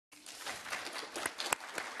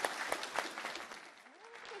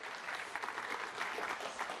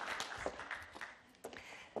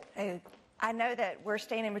So I know that we're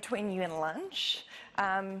standing between you and lunch,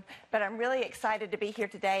 but I'm really excited to be here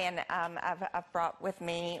today, and I've brought with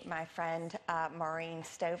me my friend Maureen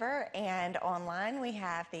Stover, and online we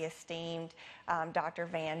have the esteemed Dr.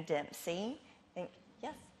 Van Dempsey.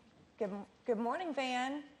 Yes, good morning,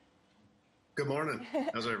 Van. Good morning.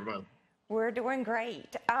 How's everybody? We're doing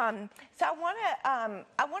great. So I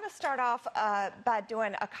want to start off by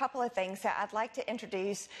doing a couple of things. So I'd like to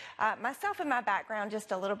introduce myself and my background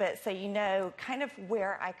just a little bit, so you know kind of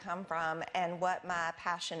where I come from and what my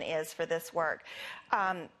passion is for this work.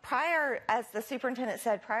 As the superintendent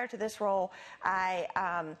said, prior to this role, I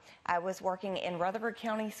was working in Rutherford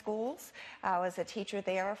County Schools. I was a teacher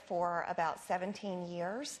there for about 17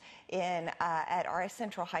 years at RS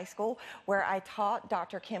Central High School, where I taught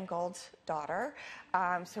Dr. Kim Gold's daughter.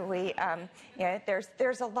 So we,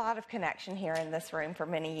 there's a lot of connection here in this room for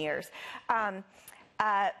many years.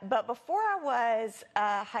 But before I was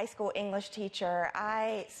a high school English teacher,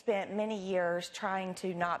 I spent many years trying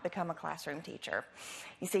to not become a classroom teacher.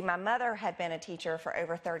 You see, my mother had been a teacher for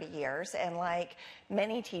over 30 years, and like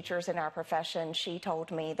many teachers in our profession, she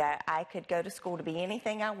told me that I could go to school to be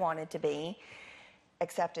anything I wanted to be,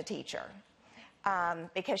 except a teacher,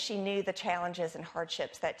 because she knew the challenges and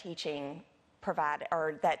hardships that teaching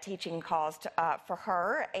caused for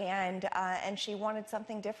her, and she wanted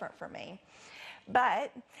something different for me.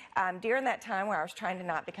 But during that time where I was trying to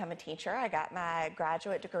not become a teacher, I got my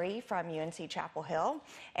graduate degree from UNC Chapel Hill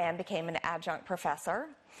and became an adjunct professor.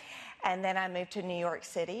 And then I moved to New York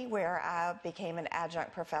City, where I became an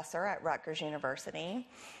adjunct professor at Rutgers University.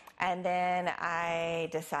 And then I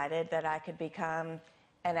decided that I could become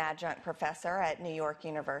an adjunct professor at New York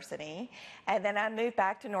University. And then I moved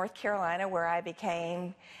back to North Carolina, where I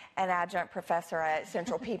became an adjunct professor at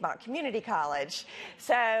Central Piedmont Community College.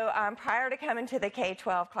 So prior to coming to the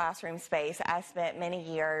K-12 classroom space, I spent many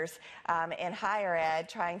years in higher ed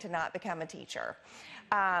trying to not become a teacher.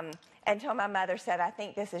 Until my mother said, I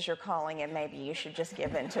think this is your calling and maybe you should just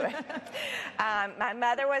give into it. My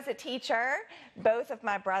mother was a teacher. Both of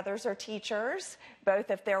my brothers are teachers. Both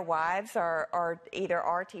of their wives are either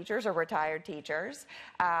teachers or retired teachers.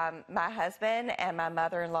 My husband and my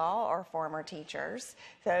mother-in-law are former teachers.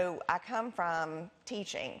 So I come from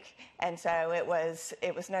teaching, and so it was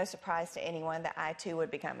no surprise to anyone that I too would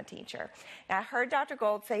become a teacher. Now, I heard Dr.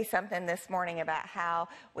 Gold say something this morning about how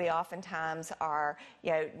we oftentimes are,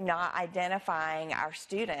 not identifying our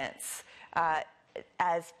students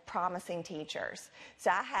as promising teachers.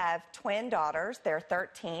 So I have twin daughters. They're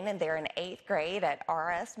 13 and they're in 8th grade at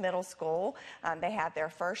RS Middle School. They have their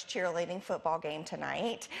first cheerleading football game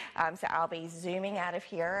tonight. So I'll be zooming out of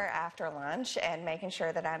here after lunch and making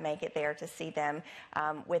sure that I make it there to see them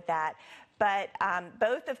with that. But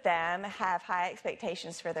both of them have high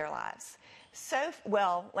expectations for their lives.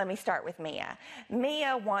 Let me start with Mia.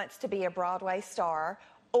 Mia wants to be a Broadway star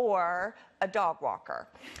or a dog walker.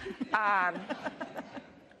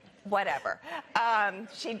 Whatever.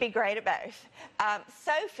 She'd be great at both.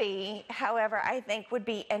 Sophie, however, I think would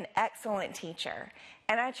be an excellent teacher.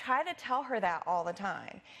 And I try to tell her that all the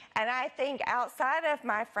time. And I think outside of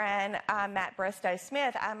my friend Matt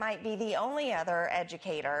Bristow-Smith, I might be the only other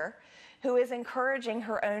educator who is encouraging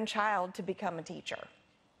her own child to become a teacher.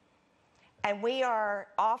 And we are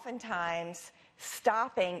oftentimes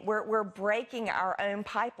we're breaking our own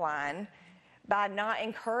pipeline by not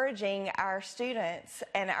encouraging our students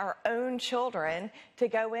and our own children to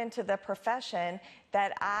go into the profession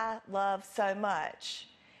that I love so much.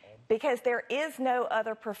 Because there is no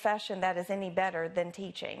other profession that is any better than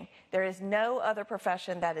teaching. There is no other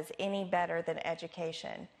profession that is any better than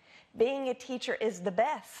education. Being a teacher is the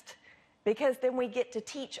best, because then we get to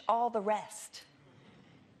teach all the rest.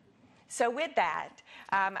 So with that,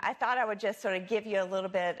 I thought I would just sort of give you a little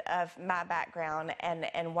bit of my background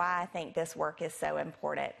and why I think this work is so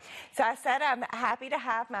important. So I said I'm happy to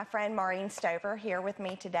have my friend Maureen Stover here with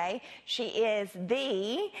me today. She is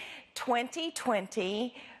the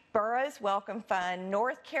 2020 Burroughs Wellcome Fund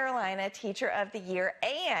North Carolina Teacher of the Year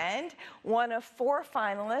and one of 4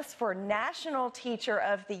 finalists for National Teacher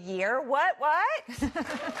of the Year. What?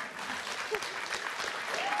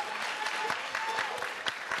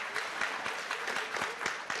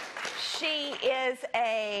 She is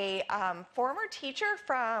a former teacher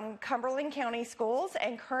from Cumberland County Schools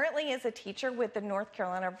and currently is a teacher with the North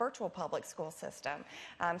Carolina Virtual Public School System.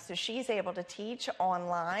 So she's able to teach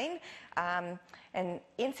online, and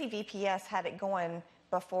NCVPS had it going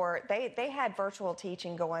before they had virtual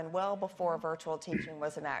teaching going well before virtual teaching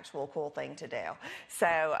was an actual cool thing to do.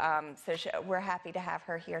 So we're happy to have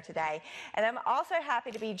her here today. And I'm also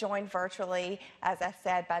happy to be joined virtually, as I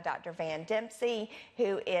said, by Dr. Van Dempsey,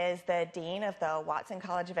 who is the Dean of the Watson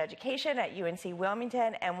College of Education at UNC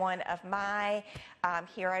Wilmington and one of my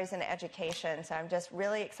heroes in education. So I'm just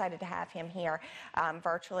really excited to have him here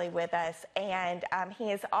virtually with us. And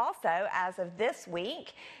he is also, as of this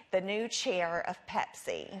week, the new chair of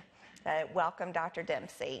Pepsi. Welcome, Dr.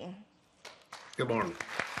 Dempsey. Good morning.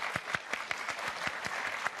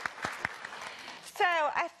 So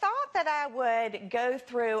I thought that I would go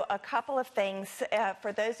through a couple of things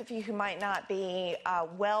for those of you who might not be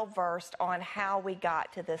well-versed on how we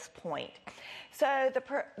got to this point. So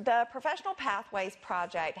the Professional Pathways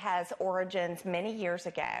Project has origins many years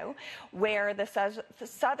ago, where the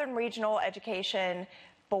Southern Regional Education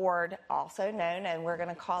Board, also known, and we're going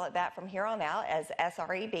to call it that from here on out, as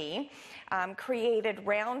SREB, created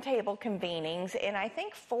roundtable convenings in, I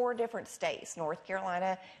think, 4 different states, North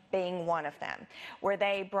Carolina being one of them, where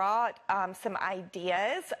they brought some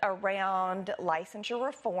ideas around licensure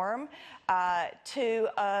reform to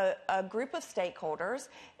a group of stakeholders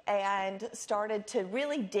and started to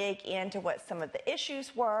really dig into what some of the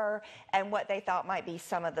issues were and what they thought might be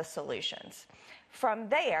some of the solutions. From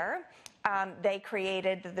there, they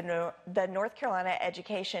created the North Carolina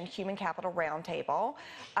Education Human Capital Roundtable,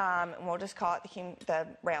 and we'll just call it the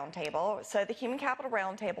Roundtable. So the Human Capital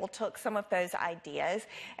Roundtable took some of those ideas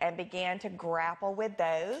and began to grapple with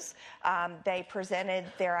those. They presented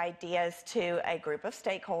their ideas to a group of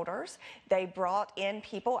stakeholders. They brought in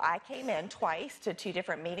people. I came in twice to 2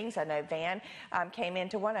 different meetings. I know Van came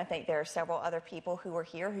into one. I think there are several other people who were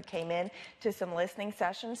here who came in to some listening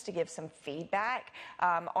sessions to give some feedback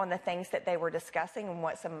on the things that they were discussing and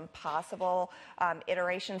what some possible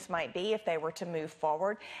iterations might be if they were to move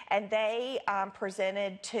forward. And they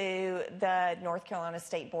presented to the North Carolina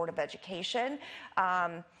State Board of Education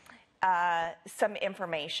some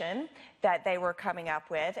information that they were coming up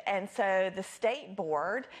with. And so the state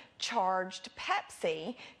board charged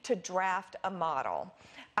Pepsi to draft a model.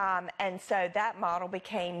 And so that model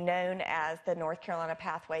became known as the North Carolina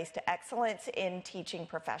Pathways to Excellence in Teaching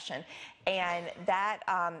Profession. And that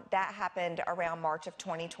happened around March of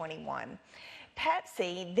 2021.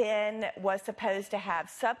 Pepsi then was supposed to have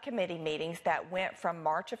subcommittee meetings that went from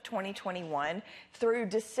March of 2021 through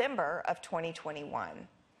December of 2021.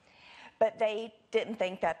 But they didn't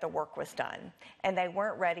think that the work was done, and they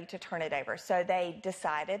weren't ready to turn it over. So they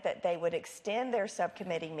decided that they would extend their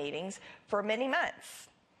subcommittee meetings for many months.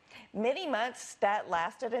 Many months that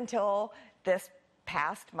lasted until this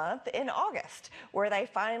past month in August, where they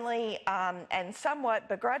finally and somewhat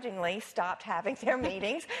begrudgingly stopped having their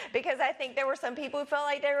meetings, because I think there were some people who felt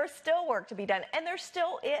like there was still work to be done, and there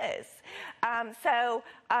still is.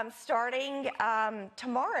 Starting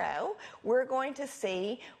tomorrow, we're going to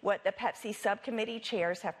see what the Pepsi subcommittee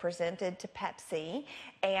chairs have presented to Pepsi,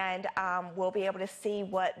 and we'll be able to see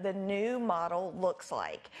what the new model looks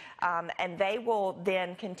like. And they will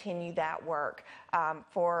then continue that work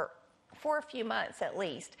for a few months at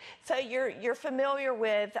least. So you're familiar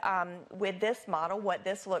with this model, what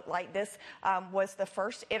this looked like. This was the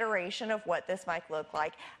first iteration of what this might look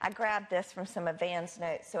like. I grabbed this from some of Van's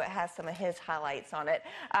notes, so it has some of his highlights on it.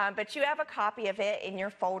 But you have a copy of it in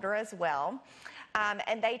your folder as well.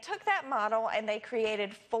 And they took that model and they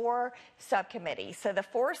created 4 subcommittees. So the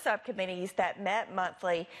 4 subcommittees that met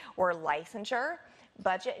monthly were licensure,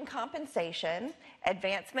 budget and compensation,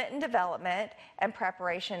 advancement and development, and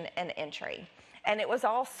preparation and entry. And it was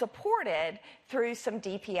all supported through some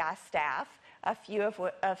DPI staff, a few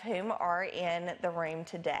of whom are in the room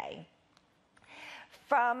today.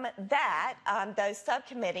 From that, those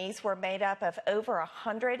subcommittees were made up of over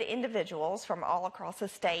 100 individuals from all across the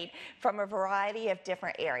state from a variety of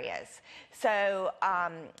different areas. So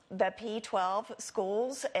the P12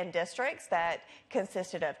 schools and districts that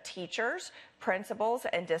consisted of teachers, principals,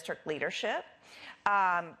 and district leadership,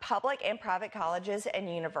 public and private colleges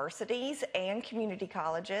and universities and community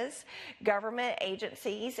colleges, government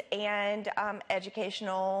agencies, and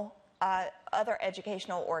other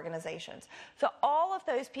educational organizations. So all of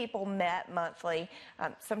those people met monthly,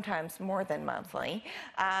 sometimes more than monthly,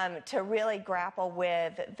 to really grapple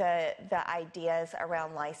with the ideas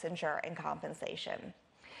around licensure and compensation.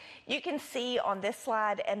 You can see on this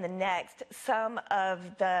slide and the next some of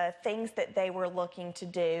the things that they were looking to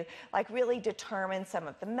do, like really determine some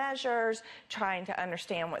of the measures, trying to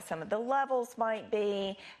understand what some of the levels might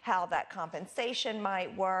be, how that compensation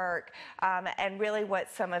might work, and really what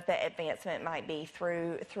some of the advancement might be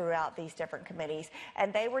throughout these different committees.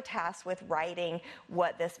 And they were tasked with writing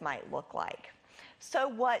what this might look like. So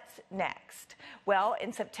what's next? Well,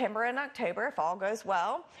 in September and October, if all goes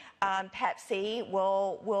well, Pepsi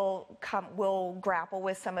will grapple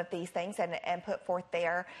with some of these things and put forth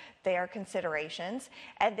their considerations.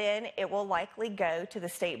 And then it will likely go to the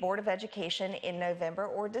State Board of Education in November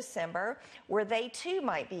or December, where they too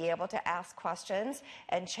might be able to ask questions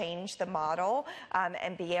and change the model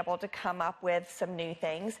and be able to come up with some new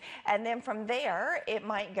things. And then from there, it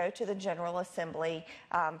might go to the General Assembly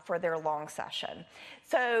for their long session.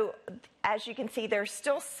 So as you can see, there's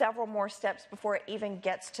still several more steps before it even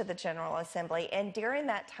gets to the General Assembly. And during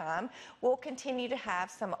that time, we'll continue to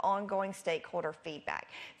have some ongoing stakeholder feedback.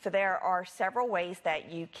 So there are several ways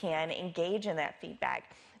that you can engage in that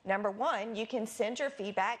feedback. Number one, you can send your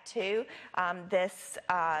feedback to this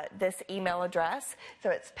email address. So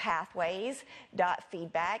it's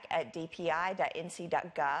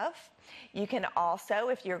pathways.feedback@dpi.nc.gov. You can also,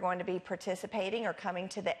 if you're going to be participating or coming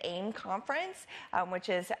to the AIM conference, which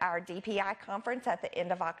is our DPI conference at the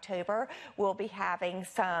end of October, we'll be having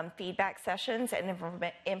some feedback sessions and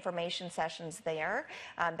information sessions there.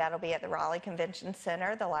 That'll be at the Raleigh Convention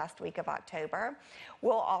Center the last week of October.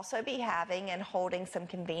 We'll also be having and holding some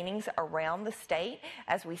convenings around the state,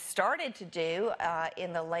 as we started to do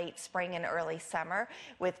in the late spring and early summer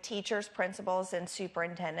with teachers, principals, and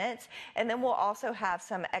superintendents. And then we'll also have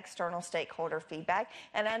some external stakeholder feedback.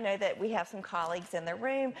 And I know that we have some colleagues in the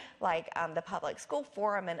room, like the Public School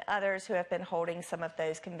Forum and others, who have been holding some of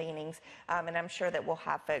those convenings. And I'm sure that we'll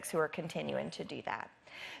have folks who are continuing to do that.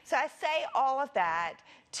 So I say all of that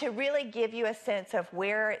to really give you a sense of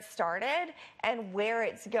where it started and where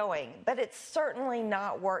it's going. But it's certainly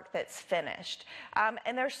not work that's finished.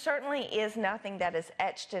 And there certainly is nothing that is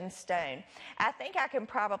etched in stone. I think I can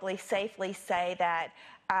probably safely say that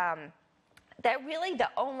that really the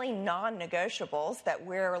only non-negotiables that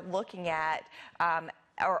we're looking at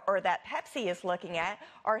or that Pepsi is looking at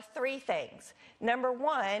are three things. Number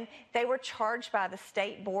one, they were charged by the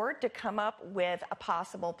state board to come up with a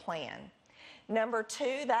possible plan. Number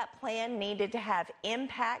two, that plan needed to have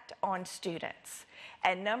impact on students.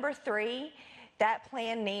 And number three, that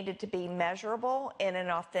plan needed to be measurable in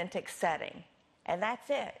an authentic setting. And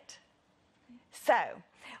that's it. So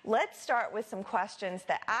let's start with some questions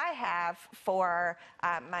that I have for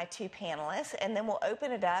my two panelists, and then we'll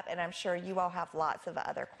open it up, and I'm sure you all have lots of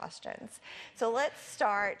other questions. So let's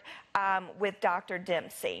start with Dr.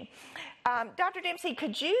 Dempsey. Dr. Dempsey,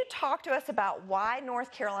 could you talk to us about why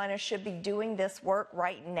North Carolina should be doing this work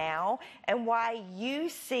right now and why you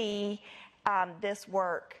see this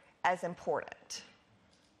work as important?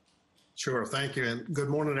 Sure, thank you, and good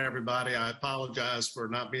morning, everybody. I apologize for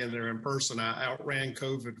not being there in person. I outran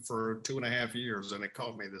COVID for 2.5 years, and it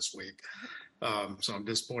caught me this week. So I'm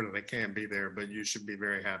disappointed I can't be there, but you should be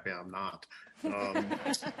very happy I'm not.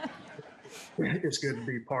 It's good to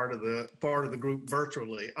be part of the group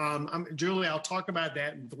virtually. Julie, I'll talk about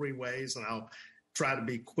that in three ways, and I'll try to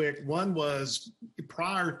be quick. One was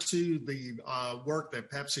prior to the work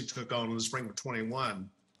that Pepsi took on in the spring of 21.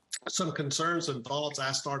 Some concerns and thoughts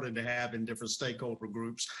I started to have in different stakeholder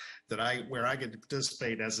groups where I get to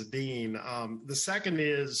participate as a dean. The second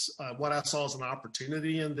is what I saw as an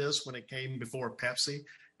opportunity in this when it came before Pepsi.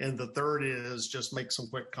 And the third is just make some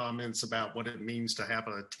quick comments about what it means to have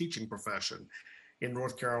a teaching profession in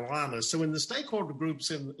North Carolina. So in the stakeholder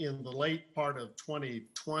groups in the late part of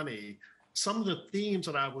 2020, some of the themes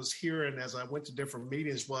that I was hearing as I went to different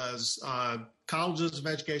meetings was colleges of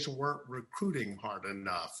education weren't recruiting hard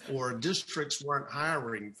enough, or districts weren't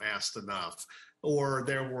hiring fast enough, or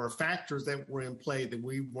there were factors that were in play that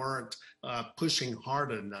we weren't pushing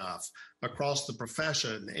hard enough across the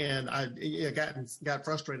profession. And I got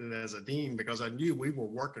frustrated as a dean because I knew we were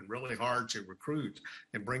working really hard to recruit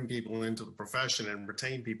and bring people into the profession and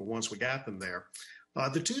retain people once we got them there.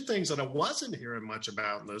 The two things that I wasn't hearing much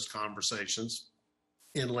about in those conversations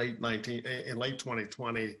in late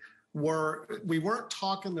 2020 were we weren't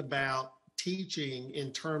talking about teaching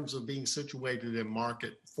in terms of being situated in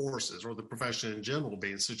market forces, or the profession in general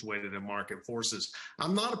being situated in market forces.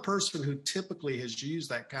 I'm not a person who typically has used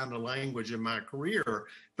that kind of language in my career,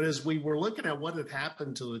 but as we were looking at what had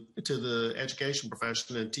happened to the education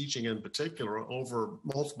profession and teaching in particular over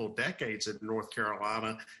multiple decades in North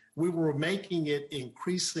Carolina, we were making it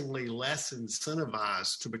increasingly less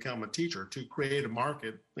incentivized to become a teacher, to create a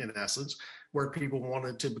market, in essence, where people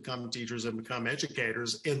wanted to become teachers and become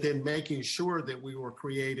educators, and then making sure that we were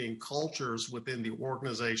creating cultures within the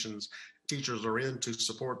organizations teachers are in to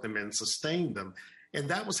support them and sustain them. And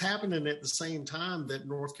that was happening at the same time that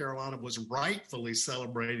North Carolina was rightfully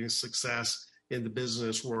celebrating success in the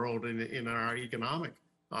business world and in our economic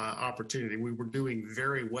opportunity. We were doing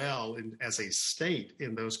very well as a state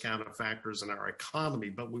in those kind of factors in our economy,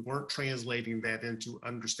 but we weren't translating that into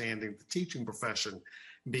understanding the teaching profession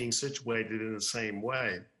being situated in the same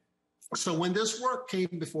way. So when this work came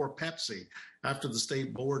before Pepsi, after the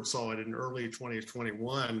state board saw it in early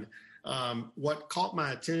 2021, what caught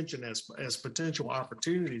my attention as potential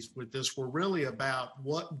opportunities with this were really about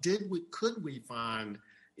could we find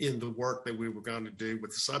in the work that we were going to do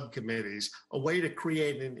with subcommittees, a way to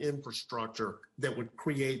create an infrastructure that would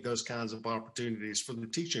create those kinds of opportunities for the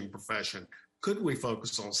teaching profession. Could we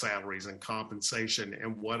focus on salaries and compensation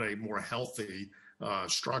and what a more healthy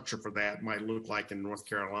structure for that might look like in North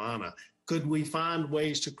Carolina? Could we find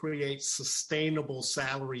ways to create sustainable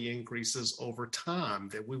salary increases over time,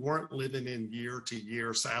 that we weren't living in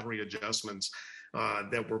year-to-year salary adjustments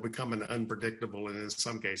that were becoming unpredictable and in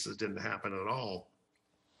some cases didn't happen at all?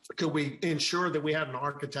 Could we ensure that we had an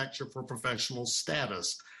architecture for professional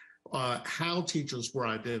status? How teachers were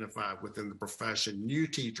identified within the profession, new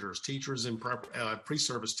teachers, teachers in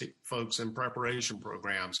pre-service folks in preparation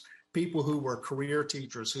programs, people who were career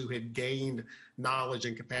teachers who had gained knowledge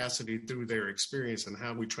and capacity through their experience, and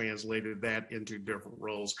how we translated that into different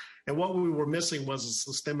roles. And what we were missing was a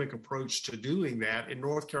systemic approach to doing that. And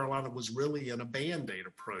North Carolina was really in a Band-Aid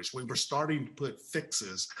approach. We were starting to put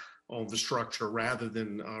fixes on the structure rather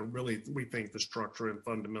than really rethink the structure in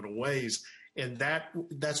fundamental ways. And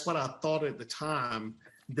that's what I thought at the time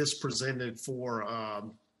this presented for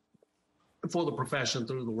the profession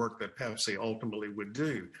through the work that Pepsi ultimately would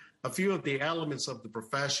do. A few of the elements of the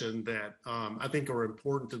profession that I think are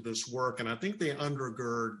important to this work, and I think they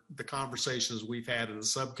undergird the conversations we've had in the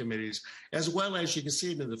subcommittees, as well as you can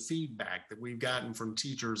see it in the feedback that we've gotten from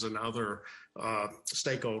teachers and other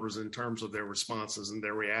stakeholders in terms of their responses and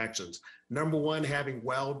their reactions. Number one, having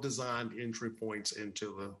well-designed entry points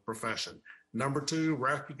into the profession. Number two,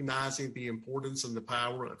 recognizing the importance and the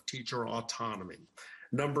power of teacher autonomy.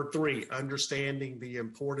 Number three, understanding the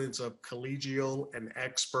importance of collegial and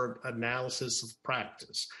expert analysis of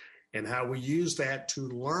practice and how we use that to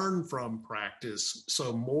learn from practice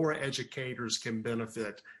so more educators can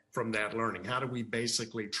benefit from that learning. How do we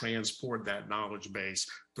basically transport that knowledge base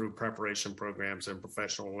through preparation programs and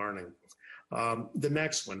professional learning? The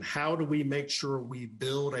next one, how do we make sure we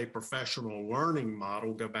build a professional learning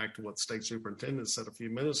model? Go back to what the state superintendent said a few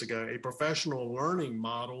minutes ago, a professional learning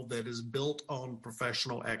model that is built on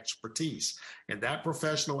professional expertise. And that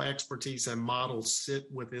professional expertise and model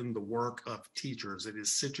sit within the work of teachers. It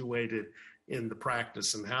is situated in the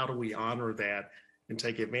practice. And how do we honor that and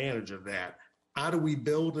take advantage of that? How do we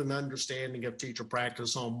build an understanding of teacher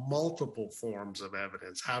practice on multiple forms of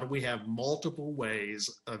evidence? How do we have multiple ways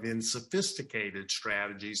of, in sophisticated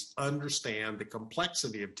strategies, understand the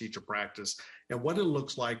complexity of teacher practice and what it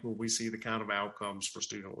looks like when we see the kind of outcomes for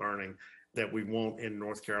student learning that we want in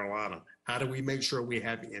North Carolina? How do we make sure we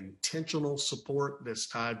have intentional support that's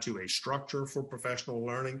tied to a structure for professional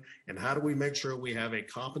learning? And how do we make sure we have a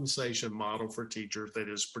compensation model for teachers that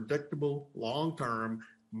is predictable, long-term,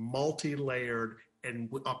 multi-layered, and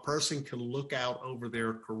a person can look out over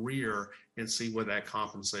their career and see what that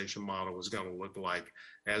compensation model is going to look like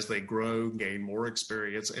as they grow, gain more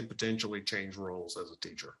experience, and potentially change roles as a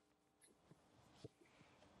teacher.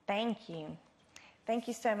 Thank you. Thank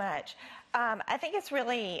you so much. I think it's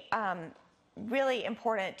really, really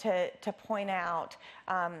important to point out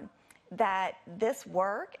that this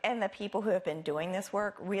work and the people who have been doing this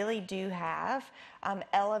work really do have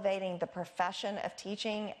elevating the profession of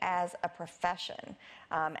teaching as a profession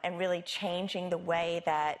and really changing the way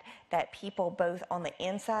that people both on the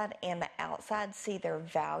inside and the outside see their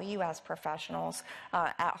value as professionals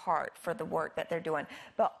at heart for the work that they're doing.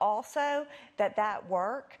 But also that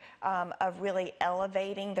work of really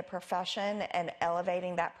elevating the profession and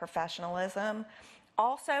elevating that professionalism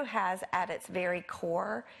also has at its very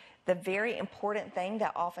core the very important thing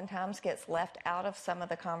that oftentimes gets left out of some of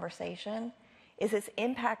the conversation is its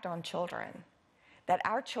impact on children. that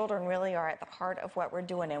our children really are at the heart of what we're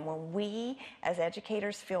doing. And when we as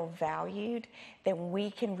educators feel valued, then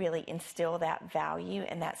we can really instill that value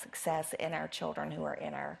and that success in our children who are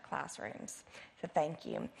in our classrooms. So thank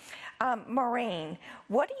you. Maureen,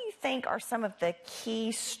 what do you think are some of the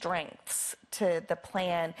key strengths to the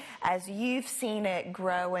plan as you've seen it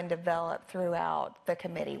grow and develop throughout the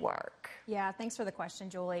committee work? Yeah, thanks for the question,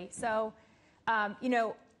 Julie. So, you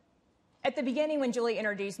know, at the beginning when Julie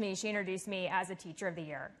introduced me, she introduced me as a Teacher of the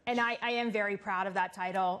Year. And I am very proud of that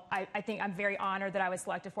title. I think I'm very honored that I was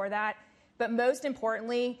selected for that. But most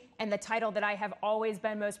importantly, and the title that I have always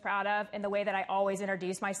been most proud of and the way that I always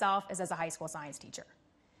introduce myself is as a high school science teacher.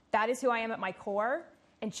 That is who I am at my core,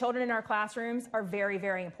 and children in our classrooms are very,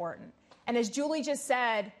 very important. And as Julie just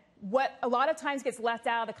said, what a lot of times gets left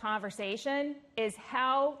out of the conversation is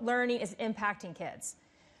how learning is impacting kids.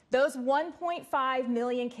 Those 1.5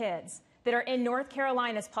 million kids that are in North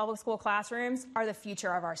Carolina's public school classrooms are the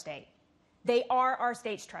future of our state. They are our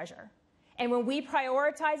state's treasure. And when we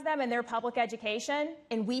prioritize them in their public education,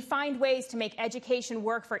 and we find ways to make education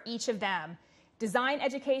work for each of them, design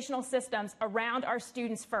educational systems around our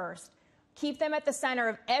students first, keep them at the center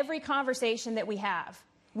of every conversation that we have,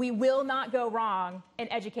 we will not go wrong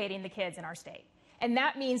in educating the kids in our state. And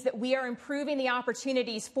that means that we are improving the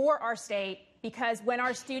opportunities for our state, because when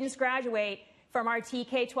our students graduate from our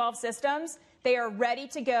TK-12 systems, they are ready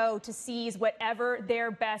to go to seize whatever their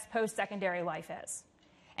best post-secondary life is.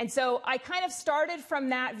 And so I kind of started from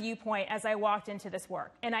that viewpoint as I walked into this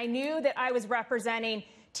work. And I knew that I was representing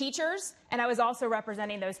teachers, and I was also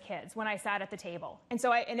representing those kids when I sat at the table. And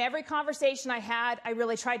so in every conversation I had, I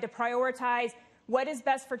really tried to prioritize what is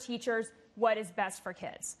best for teachers, what is best for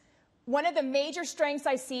kids. One of the major strengths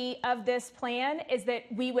I see of this plan is that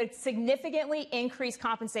we would significantly increase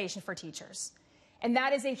compensation for teachers. And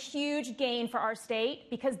that is a huge gain for our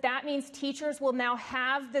state, because that means teachers will now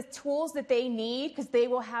have the tools that they need, because they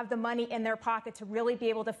will have the money in their pocket to really be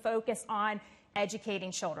able to focus on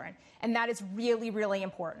educating children. And that is really, really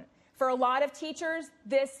important. For a lot of teachers,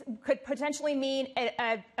 this could potentially mean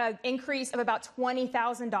an increase of about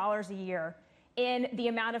 $20,000 a year in the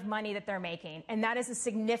amount of money that they're making. And that is a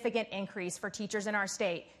significant increase for teachers in our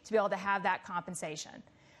state to be able to have that compensation.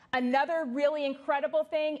 Another really incredible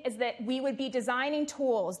thing is that we would be designing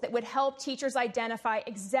tools that would help teachers identify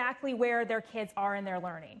exactly where their kids are in their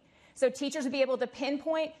learning. So teachers would be able to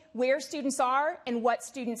pinpoint where students are and what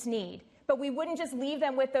students need. But we wouldn't just leave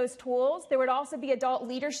them with those tools. There would also be adult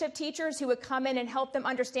leadership teachers who would come in and help them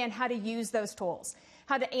understand how to use those tools,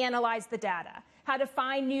 how to analyze the data, how to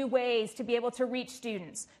find new ways to be able to reach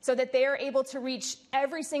students so that they're able to reach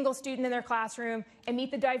every single student in their classroom and meet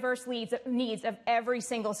the diverse needs of every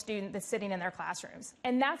single student that's sitting in their classrooms.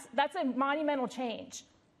 And that's a monumental change.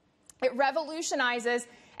 It revolutionizes,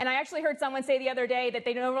 and I actually heard someone say the other day that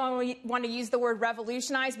they don't want to use the word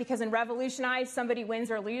revolutionize, because in revolutionize, somebody wins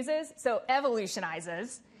or loses. So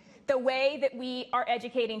evolutionizes the way that we are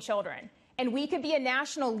educating children. And we could be a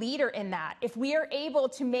national leader in that. If we are able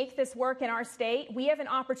to make this work in our state, we have an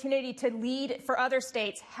opportunity to lead for other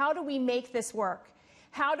states. How do we make this work?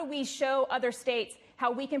 How do we show other states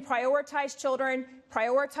how we can prioritize children,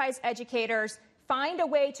 prioritize educators, find a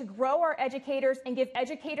way to grow our educators and give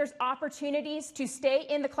educators opportunities to stay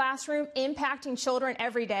in the classroom impacting children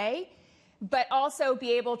every day, but also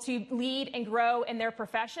be able to lead and grow in their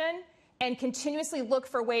profession and continuously look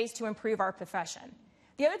for ways to improve our profession.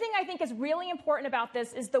 The other thing I think is really important about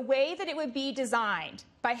this is the way that it would be designed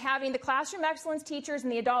by having the classroom excellence teachers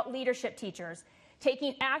and the adult leadership teachers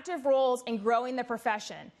taking active roles in growing the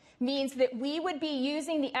profession means that we would be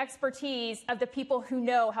using the expertise of the people who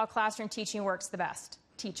know how classroom teaching works the best,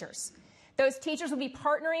 teachers. Those teachers would be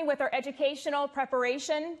partnering with our educational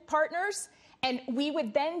preparation partners, and we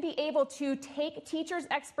would then be able to take teachers'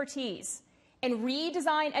 expertise and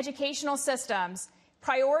redesign educational systems,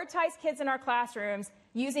 prioritize kids in our classrooms,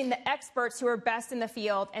 using the experts who are best in the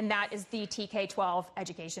field, and that is the TK-12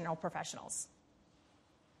 educational professionals.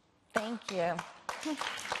 Thank you.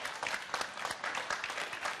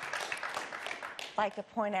 I'd like to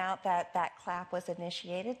point out that that clap was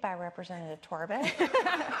initiated by Representative Torbett.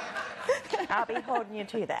 I'll be holding you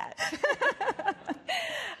to that.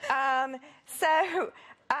 I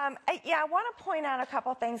want to point out a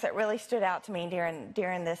couple things that really stood out to me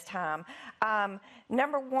during this time.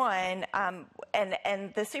 Number one,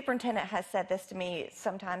 and the superintendent has said this to me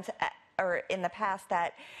sometimes or in the past,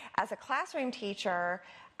 that as a classroom teacher,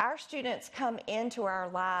 our students come into our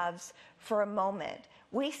lives for a moment.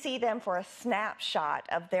 We see them for a snapshot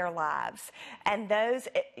of their lives. And those,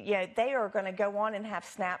 they are going to go on and have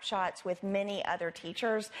snapshots with many other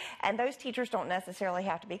teachers. And those teachers don't necessarily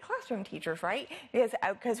have to be classroom teachers, right?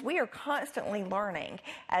 Because we are constantly learning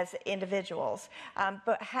as individuals.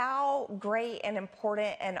 But how great and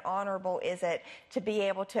important and honorable is it to be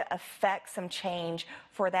able to affect some change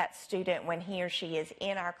for that student when he or she is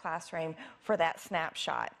in our classroom for that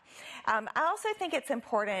snapshot? I also think it's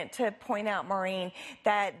important to point out, Maureen,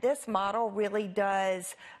 that this model really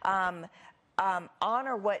does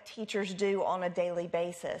honor what teachers do on a daily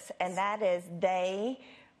basis, and that is they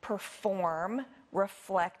perform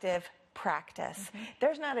reflective practice.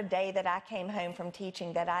 There's not a day that I came home from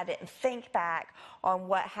teaching that I didn't think back on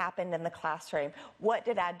what happened in the classroom. What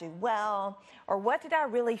did I do well, or what did I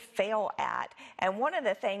really fail at? And one of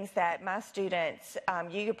the things that my students,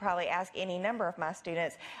 you could probably ask any number of my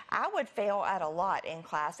students, I would fail at a lot in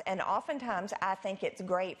class, and oftentimes I think it's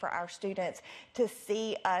great for our students to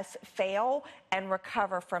see us fail and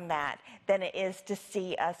recover from that than it is to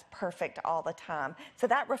see us perfect all the time. So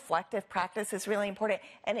that reflective practice is really important,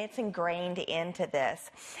 and it's ingrained into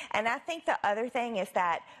this. And I think the other thing is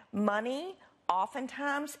that money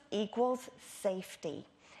oftentimes equals safety.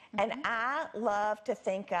 And I love to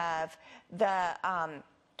think of the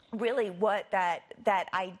really what that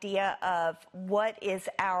idea of what is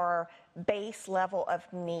our base level of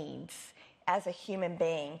needs as a human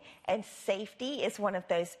being. And safety is one of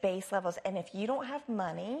those base levels. And if you don't have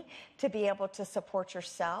money to be able to support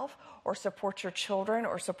yourself or support your children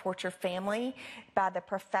or support your family by the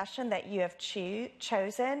profession that you have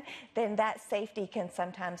chosen, then that safety can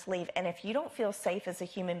sometimes leave. And if you don't feel safe as a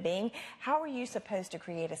human being, how are you supposed to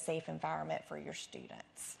create a safe environment for your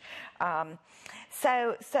students?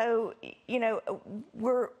 So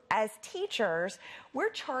we're, as teachers, we're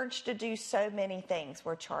charged to do so many things.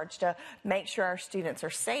 We're charged to make sure our students are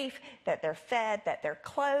safe, that they're fed, that they're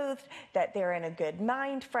clothed, that they're in a good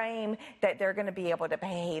mind frame, that they're going to be able to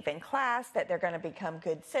behave in class, that they're going to become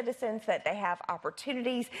good citizens, that they have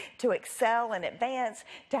opportunities to excel and advance,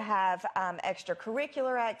 to have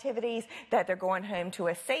extracurricular activities, that they're going home to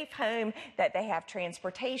a safe home, that they have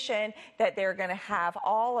transportation, that they're going to have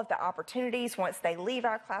all of the opportunities once they leave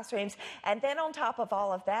our classrooms. And then on top of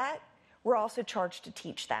all of that, we're also charged to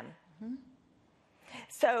teach them.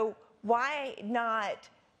 So why not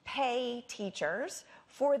pay teachers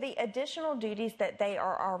for the additional duties that they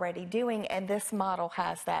are already doing? And this model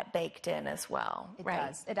has that baked in as well. It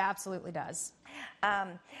does. It absolutely does.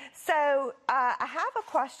 So I have a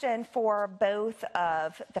question for both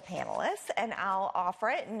of the panelists, and I'll offer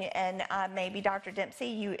it, and maybe Dr.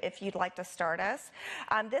 Dempsey, if you'd like to start us.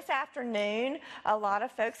 This afternoon, a lot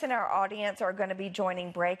of folks in our audience are going to be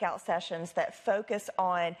joining breakout sessions that focus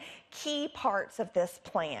on key parts of this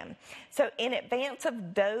plan. So in advance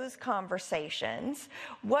of those conversations,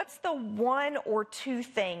 what's the one or two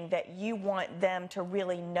thing that you want them to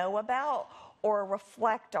really know about or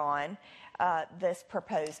reflect on this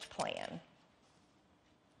proposed plan?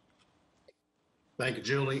 Thank you,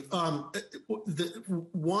 Julie.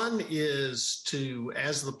 One is to,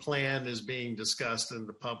 as the plan is being discussed in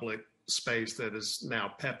the public space that is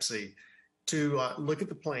now Pepsi, to look at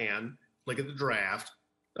the plan, look at the draft,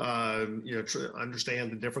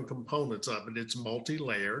 understand the different components of it. It's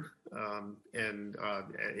multi-layered, and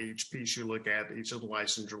each piece you look at, each of the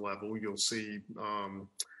licensure level, you'll see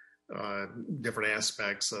different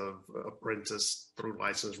aspects of apprentice through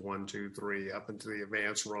license 1, 2, 3, up into the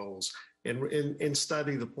advanced roles, and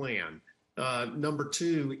study the plan. Number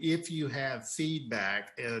two, if you have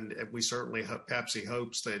feedback, and we certainly Pepsi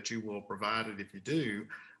hopes that you will provide it if you do,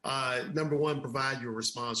 number one, provide your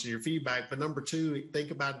response and your feedback. But number two,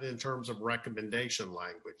 think about it in terms of recommendation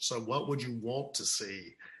language. So what would you want to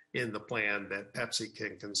see in the plan that Pepsi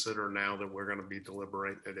can consider now that we're going to be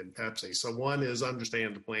deliberating it in Pepsi? So one is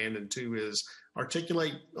understand the plan, and two is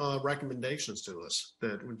articulate recommendations to us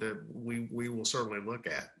that we will certainly look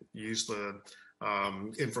at. Use the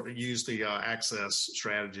access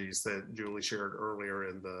strategies that Julie shared earlier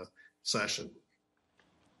in the session.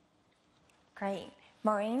 Great.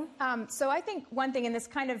 Maureen? So I think one thing, and this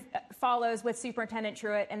kind of follows with Superintendent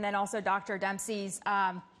Truitt and then also Dr. Dempsey's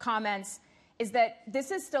comments, is that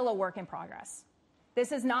this is still a work in progress.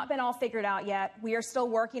 This has not been all figured out yet. We are still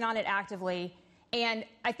working on it actively. And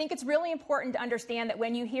I think it's really important to understand that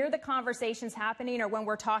when you hear the conversations happening or when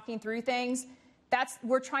we're talking through things,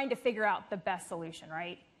 we're trying to figure out the best solution,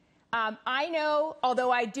 right? I know,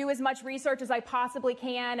 although I do as much research as I possibly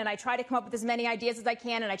can, and I try to come up with as many ideas as I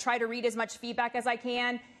can, and I try to read as much feedback as I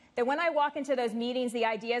can, that when I walk into those meetings, the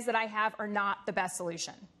ideas that I have are not the best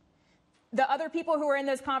solution. The other people who are in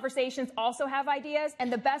those conversations also have ideas,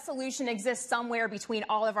 and the best solution exists somewhere between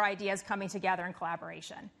all of our ideas coming together in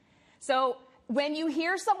collaboration. So when you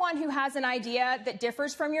hear someone who has an idea that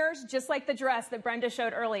differs from yours, just like the dress that Brenda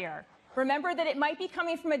showed earlier, remember that it might be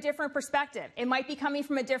coming from a different perspective. It might be coming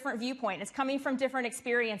from a different viewpoint. It's coming from different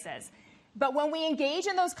experiences. But when we engage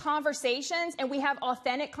in those conversations and we have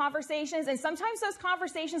authentic conversations, and sometimes those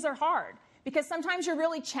conversations are hard, because sometimes you're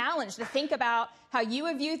really challenged to think about how you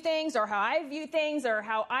would view things or how I view things or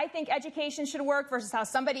how I think education should work versus how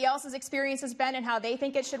somebody else's experience has been and how they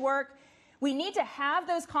think it should work. We need to have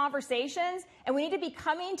those conversations, and we need to be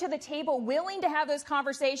coming to the table willing to have those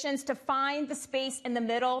conversations to find the space in the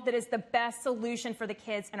middle that is the best solution for the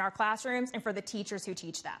kids in our classrooms and for the teachers who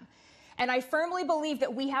teach them. And I firmly believe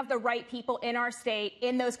that we have the right people in our state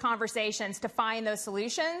in those conversations to find those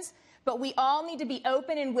solutions. But we all need to be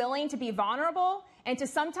open and willing to be vulnerable and to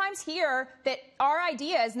sometimes hear that our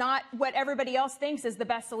idea is not what everybody else thinks is the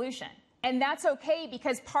best solution. And that's okay,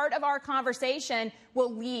 because part of our conversation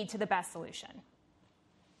will lead to the best solution.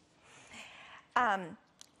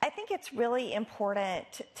 I think it's really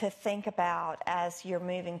important to think about as you're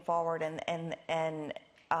moving forward and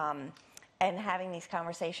having these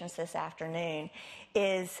conversations this afternoon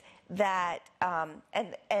is that,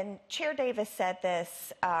 and Chair Davis said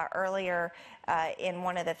this earlier in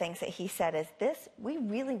one of the things that he said is this: we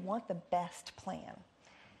really want the best plan.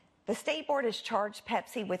 The state board has charged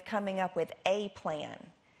Pepsi with coming up with a plan,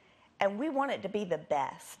 and we want it to be the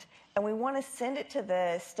best. And we want to send it to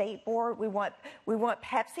the state board. We want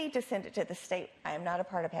Pepsi to send it to the state. I am not a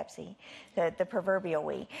part of Pepsi, the proverbial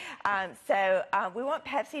we. So we want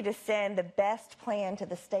Pepsi to send the best plan to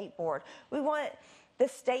the state board. We want the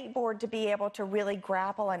state board to be able to really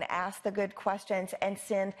grapple and ask the good questions and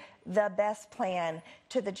send the best plan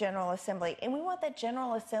to the General Assembly. And we want the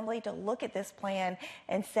General Assembly to look at this plan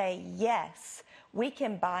and say, yes, we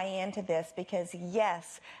can buy into this because,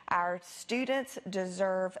 yes, our students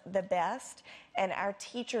deserve the best and our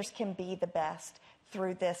teachers can be the best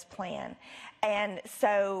through this plan. And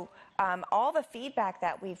so all the feedback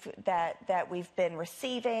that we've been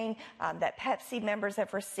receiving, that Pepsi members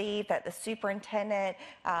have received, that the superintendent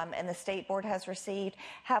and the state board has received,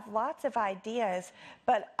 have lots of ideas,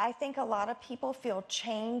 but I think a lot of people feel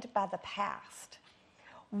chained by the past.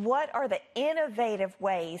 What are the innovative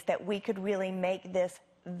ways that we could really make this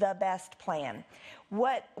the best plan?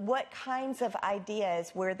 What kinds of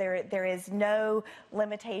ideas where there is no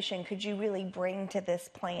limitation could you really bring to this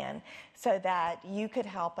plan so that you could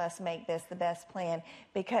help us make this the best plan?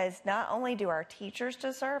 Because not only do our teachers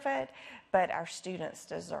deserve it, but our students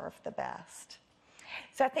deserve the best.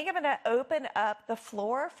 So I think I'm going to open up the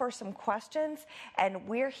floor for some questions, and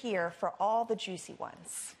we're here for all the juicy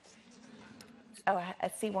ones. Oh, I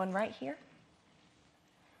see one right here.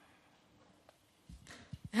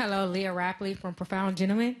 Hello, Leah Rackley from Profound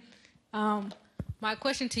Gentlemen. My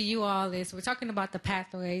question to you all is, we're talking about the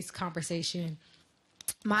pathways conversation.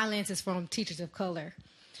 My lens is from teachers of color.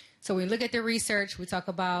 So we look at the research, we talk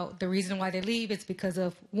about the reason why they leave. It's because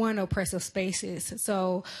of, one, oppressive spaces.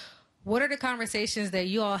 So what are the conversations that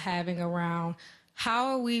you all having around how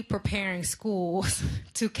are we preparing schools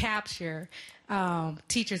to capture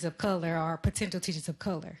teachers of color or potential teachers of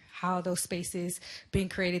color? How are those spaces being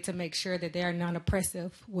created to make sure that they are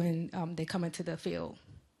non-oppressive when they come into the field?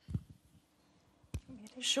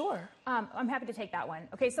 Sure. I'm happy to take that one.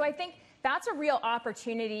 Okay, so I think that's a real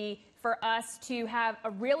opportunity for us to have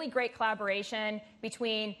a really great collaboration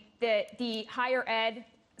between the higher ed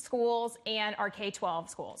schools and our K-12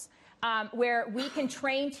 schools, where we can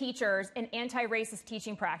train teachers in anti-racist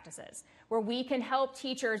teaching practices, where we can help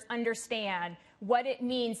teachers understand what it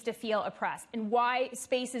means to feel oppressed and why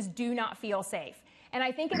spaces do not feel safe. And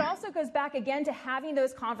I think it also goes back again to having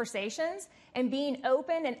those conversations and being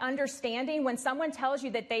open and understanding when someone tells you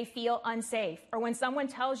that they feel unsafe or when someone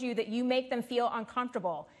tells you that you make them feel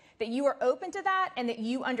uncomfortable, that you are open to that and that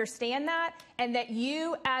you understand that and that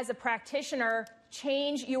you as a practitioner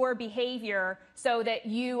change your behavior so that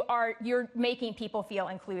you're making people feel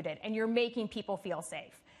included and you're making people feel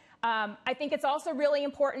safe. I think it's also really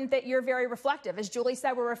important that you're very reflective. As Julie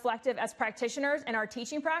said, we're reflective as practitioners in our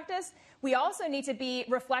teaching practice. We also need to be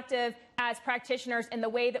reflective as practitioners in the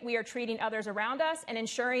way that we are treating others around us and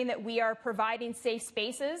ensuring that we are providing safe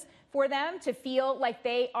spaces for them to feel like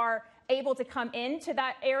they are able to come into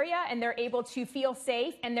that area and they're able to feel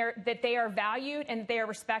safe and that they are valued and they are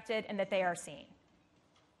respected and that they are seen.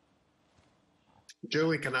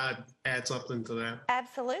 Julie, can I add something to that?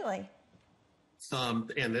 Absolutely.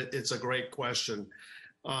 And it's a great question.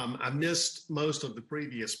 I missed most of the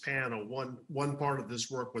previous panel. One part of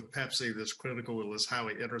this work with Pepsi that's critical is how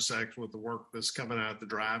it intersects with the work that's coming out of the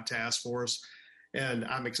DRIVE Task Force. And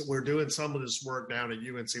we're doing some of this work down at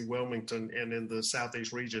UNC Wilmington and in the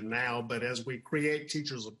Southeast region now. But as we create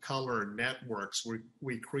teachers of color networks,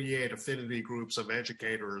 we create affinity groups of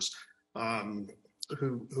educators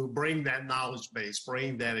who bring that knowledge base,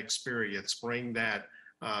 bring that experience, bring that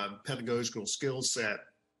pedagogical skill set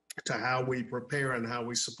to how we prepare and how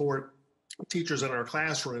we support teachers in our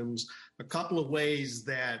classrooms. A couple of ways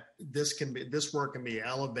that this work can be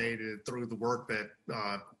elevated through the work that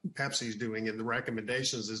Pepsi is doing in the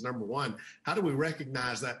recommendations is, number one, how do we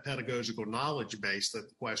recognize that pedagogical knowledge base that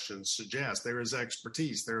the questions suggest? There is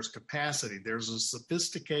expertise, there's capacity, there's a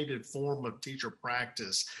sophisticated form of teacher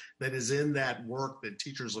practice that is in that work that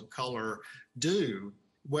teachers of color do,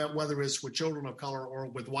 whether it's with children of color or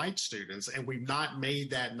with white students, and we've not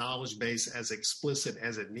made that knowledge base as explicit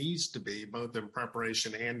as it needs to be, both in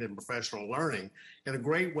preparation and in professional learning. And a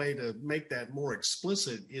great way to make that more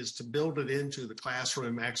explicit is to build it into the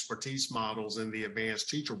classroom expertise models in the advanced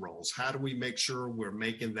teacher roles. How do we make sure we're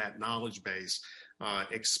making that knowledge base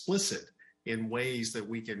explicit in ways that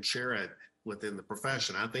we can share it within the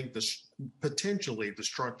profession? I think potentially the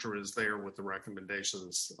structure is there with the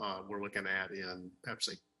recommendations we're looking at in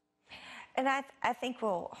Pepsi. And I think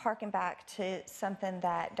we'll harken back to something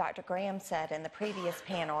that Dr. Graham said in the previous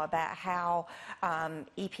panel about how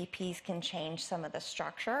EPPs can change some of the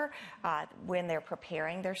structure when they're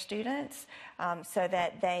preparing their students so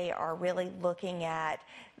that they are really looking at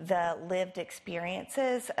the lived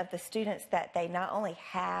experiences of the students that they not only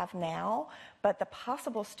have now, but the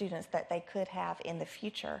possible students that they could have in the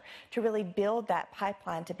future, to really build that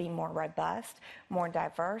pipeline to be more robust, more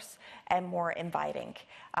diverse, and more inviting,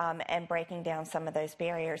 and breaking down some of those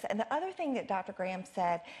barriers. And the other thing that Dr. Graham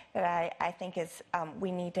said that I think is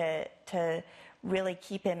we need to really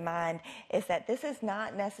keep in mind is that this is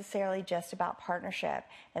not necessarily just about partnership,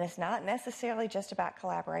 and it's not necessarily just about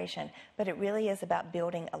collaboration, but it really is about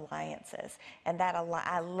building alliances. And that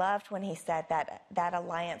I loved when he said that that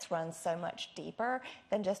alliance runs so much deeper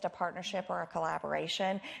than just a partnership or a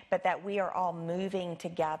collaboration, but that we are all moving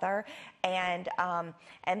together. And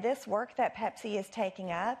this work that Pepsi is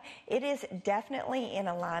taking up, it is definitely in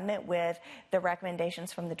alignment with the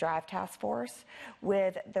recommendations from the DRIVE Task Force,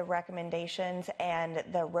 with the recommendations and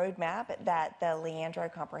the roadmap that the Leandro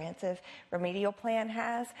Comprehensive Remedial Plan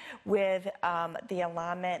has, with the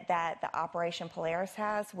alignment that the Operation Polaris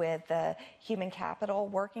has with the Human Capital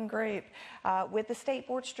Working Group, with the State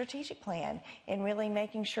Board Strategic Plan, and really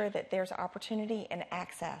making sure that there's opportunity and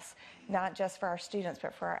access, not just for our students,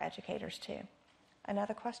 but for our educators too.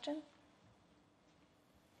 Another question?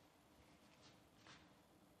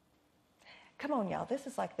 Come on, y'all. This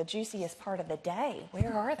is like the juiciest part of the day.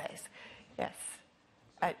 Where are those? Yes.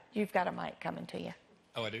 You've got a mic coming to you.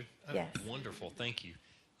 Oh, I do? Yes. Wonderful. Thank you.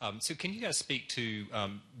 So can you guys speak to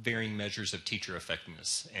varying measures of teacher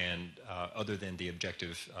effectiveness and other than the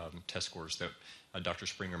objective test scores that Dr.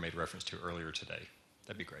 Springer made reference to earlier today?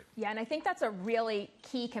 That'd be great. Yeah, and I think that's a really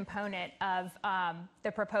key component of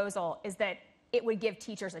the proposal, is that it would give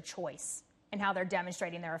teachers a choice in how they're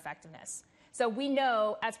demonstrating their effectiveness. So we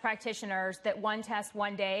know as practitioners that one test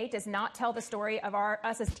one day does not tell the story of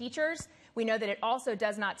us as teachers. We know that it also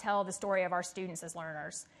does not tell the story of our students as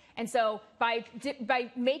learners. And so by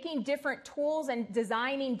making different tools and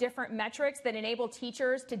designing different metrics that enable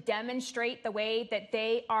teachers to demonstrate the way that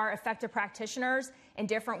they are effective practitioners in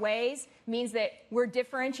different ways means that we're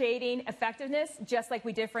differentiating effectiveness just like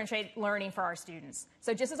we differentiate learning for our students.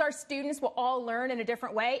 So just as our students will all learn in a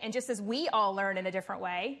different way, and just as we all learn in a different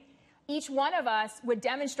way, each one of us would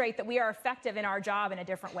demonstrate that we are effective in our job in a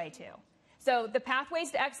different way too. So the Pathways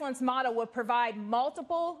to Excellence model would provide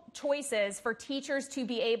multiple choices for teachers to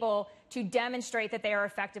be able to demonstrate that they are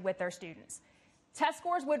effective with their students. Test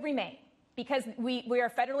scores would remain because we are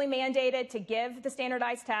federally mandated to give the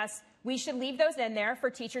standardized tests. We should leave those in there for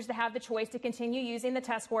teachers to have the choice to continue using the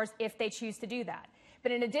test scores if they choose to do that.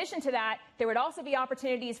 But in addition to that, there would also be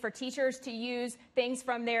opportunities for teachers to use things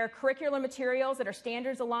from their curricular materials that are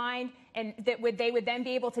standards aligned, and that they would then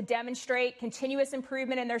be able to demonstrate continuous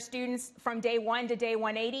improvement in their students from day 1 to day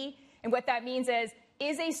 180. And what that means is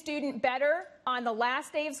a student better on the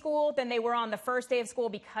last day of school than they were on the first day of school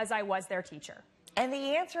because I was their teacher? And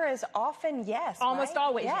the answer is often yes. Almost right?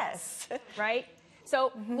 always yes. Right?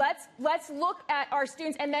 So let's look at our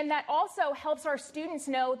students, and then that also helps our students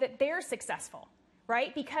know that they're successful.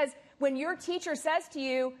 Right? Because when your teacher says to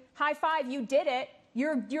you, high five, you did it,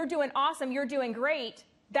 you're doing awesome, you're doing great,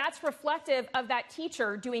 that's reflective of that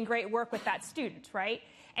teacher doing great work with that student, right?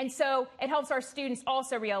 And so it helps our students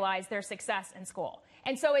also realize their success in school.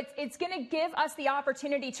 And so it's going to give us the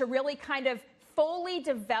opportunity to really kind of fully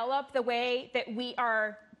develop the way that we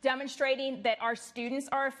are demonstrating that our students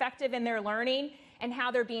are effective in their learning and how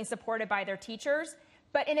they're being supported by their teachers.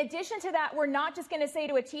 But in addition to that, we're not just going to say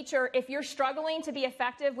to a teacher, if you're struggling to be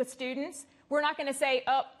effective with students, we're not going to say,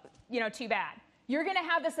 oh, too bad. You're going to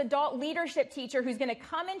have this adult leadership teacher who's going to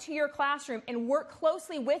come into your classroom and work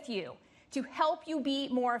closely with you to help you be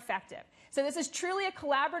more effective. So this is truly a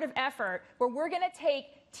collaborative effort where we're going to take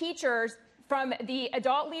teachers from the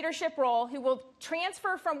adult leadership role who will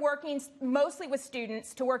transfer from working mostly with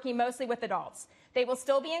students to working mostly with adults. They will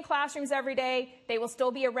still be in classrooms every day. They will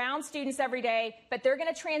still be around students every day, but they're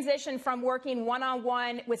going to transition from working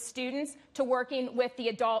one-on-one with students to working with the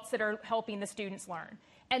adults that are helping the students learn.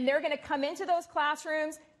 And they're going to come into those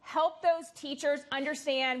classrooms, help those teachers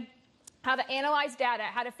understand how to analyze data,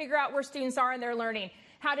 how to figure out where students are in their learning,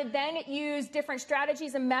 how to then use different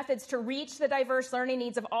strategies and methods to reach the diverse learning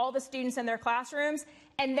needs of all the students in their classrooms.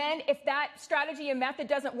 And then if that strategy and method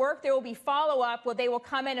doesn't work, there will be follow-up where they will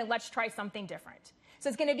come in and let's try something different. So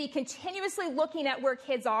it's going to be continuously looking at where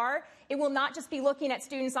kids are. It will not just be looking at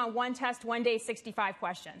students on one test, one day, 65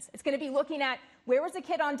 questions. It's going to be looking at where was the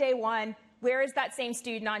kid on day one, where is that same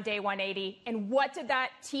student on day 180, and what did that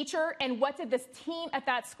teacher and what did this team at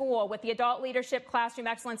that school with the adult leadership, classroom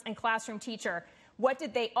excellence, and classroom teacher, what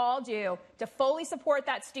did they all do to fully support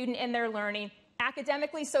that student in their learning,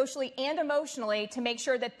 academically, socially, and emotionally, to make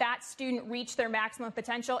sure that that student reached their maximum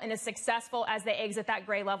potential and is successful as they exit that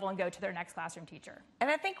grade level and go to their next classroom teacher. And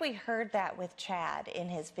I think we heard that with Chad in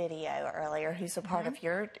his video earlier, who's a part of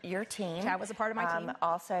your team. Chad was a part of my team.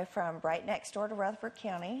 Also from right next door to Rutherford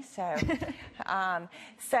County. So,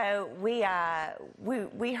 so we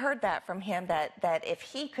heard that from him, that if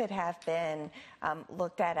he could have been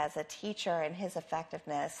looked at as a teacher and his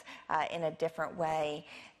effectiveness in a different way,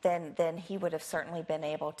 then he would have certainly been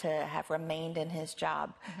able to have remained in his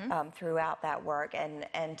job throughout that work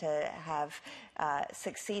and to have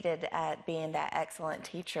succeeded at being that excellent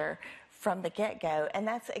teacher from the get-go. And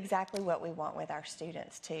that's exactly what we want with our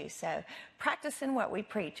students too. So practicing what we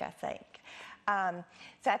preach, I think.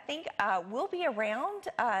 So I think we'll be around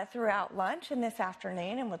throughout lunch and this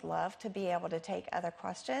afternoon and would love to be able to take other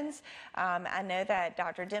questions. I know that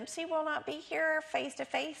Dr. Dempsey will not be here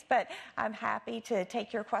face-to-face, but I'm happy to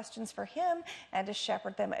take your questions for him and to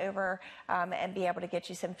shepherd them over and be able to get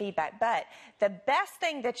you some feedback. But the best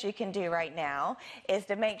thing that you can do right now is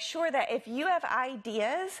to make sure that if you have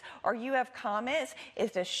ideas or you have comments,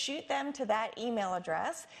 is to shoot them to that email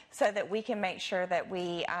address so that we can make sure that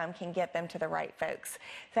we can get them to the right folks.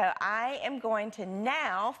 So I am going to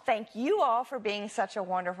now thank you all for being such a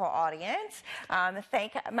wonderful audience.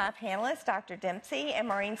 Thank my panelists, Dr. Dempsey and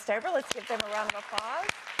Maureen Stover. Let's give them a round of applause.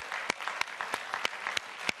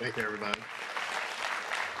 Thank you, everybody.